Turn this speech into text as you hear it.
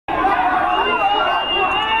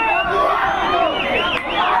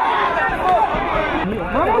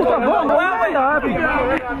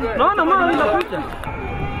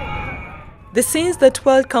The scenes that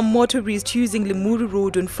welcome motorists using Limuru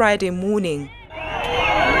Road on Friday morning.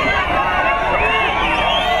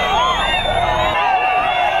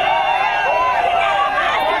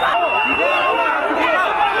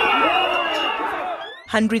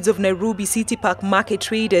 Hundreds of Nairobi City Park market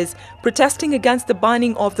traders protesting against the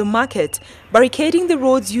burning of the market, barricading the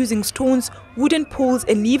roads using stones, wooden poles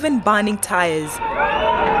and even burning tires.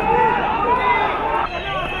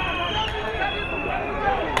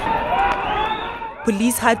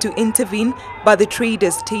 Police had to intervene, but the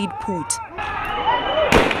traders stayed put.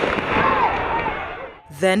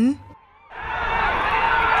 Then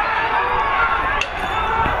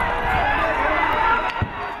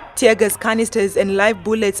tear gas canisters and live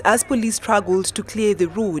bullets as police struggled to clear the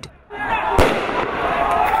road.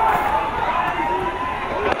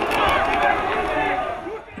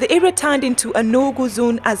 The area turned into a no-go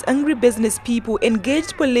zone as angry business people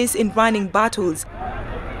engaged police in running battles.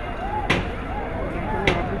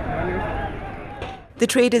 The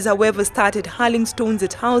traders, however, started hurling stones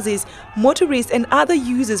at houses, motorists and other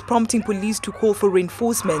users, prompting police to call for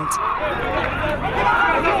reinforcement.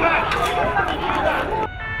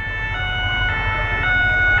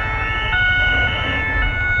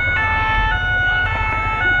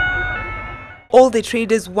 All the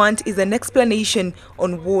traders want is an explanation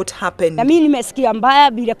on what happened. Na mimi nimesikia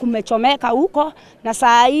mbaya bila kumechomeka huko na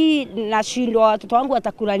saa hii nashindwa watoto wangu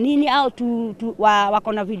watakula nini au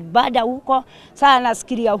wako na vibada huko. Sasa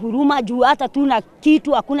nasikiria huruma juu hata tuna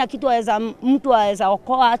kitu, hakuna kitu mtu aweza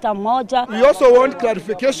okoa hata mmoja. We also want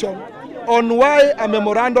clarification on why a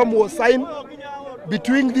memorandum was signed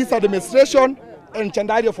between this administration and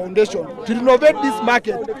Chandaria Foundation to renovate this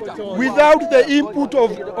market without the input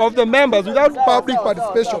of the members, without public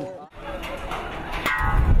participation.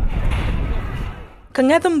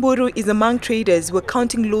 Kangathamburu is among traders who are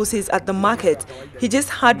counting losses at the market. He just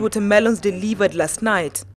had watermelons delivered last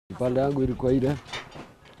night. Panda yangu ilikuwa ile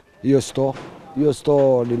hiyo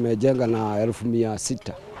store limejenga na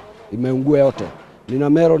 1600 imeungua yote. Nina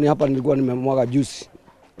melon hapa nilikuwa nimemwaga juice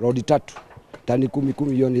road 3 tani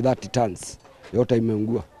 10 hiyo ni 30 tons. Yote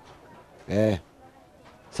imeungua.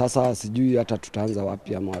 Sasa sijui hata tutaanza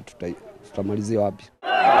wapi ama tutamalizia wapi.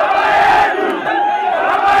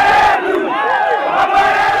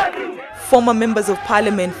 Former members of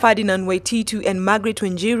parliament Ferdinand Waititu and Margaret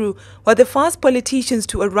Wanjiru were the first politicians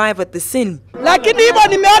to arrive at the scene. Lakini hivyo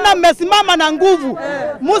nimeona mmesimama na nguvu.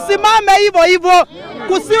 Msimame hivyo.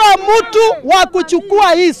 Kusiwa mtu wa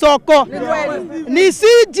kuchukua hii soko.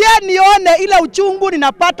 Nisije nione ile uchungu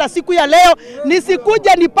ninapata siku ya leo,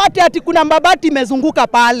 nisikuje nipate ati kuna mabati imezunguka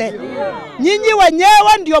pale. Nyinyi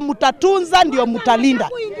wenyewe ndio mtatunza, ndio mtalinda.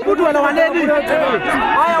 Mtu anawaneni.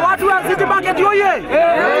 Haya watu wa City Market yoye.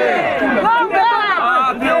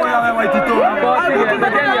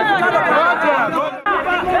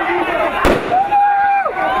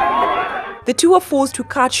 The two are forced to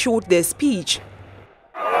cut short their speech.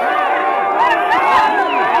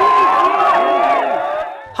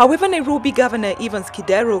 However, Nairobi Governor Evans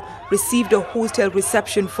Kidero received a hostile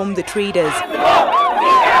reception from the traders.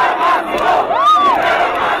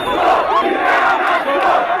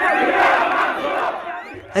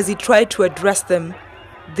 As he tried to address them,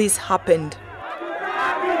 this happened.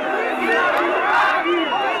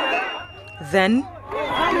 Then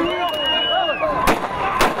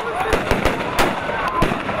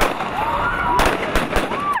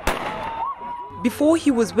before he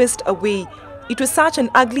was whisked away, it was such an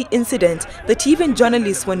ugly incident that even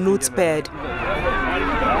journalists were not spared.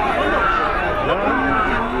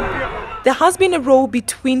 There has been a row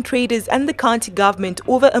between traders and the county government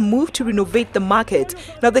over a move to renovate the market.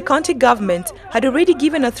 Now, the county government had already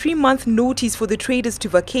given a 3-month notice for the traders to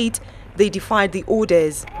vacate. They defied the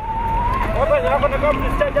orders.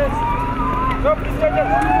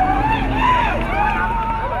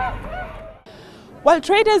 While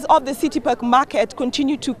traders of the City Park market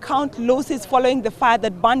continue to count losses following the fire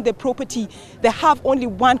that burned their property, they have only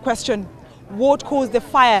one question: what caused the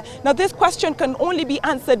fire? Now, this question can only be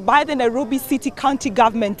answered by the Nairobi City County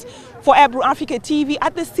Government. For Ebru Africa TV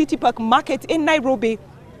at the City Park market in Nairobi,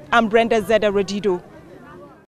 I'm Brenda Czeda.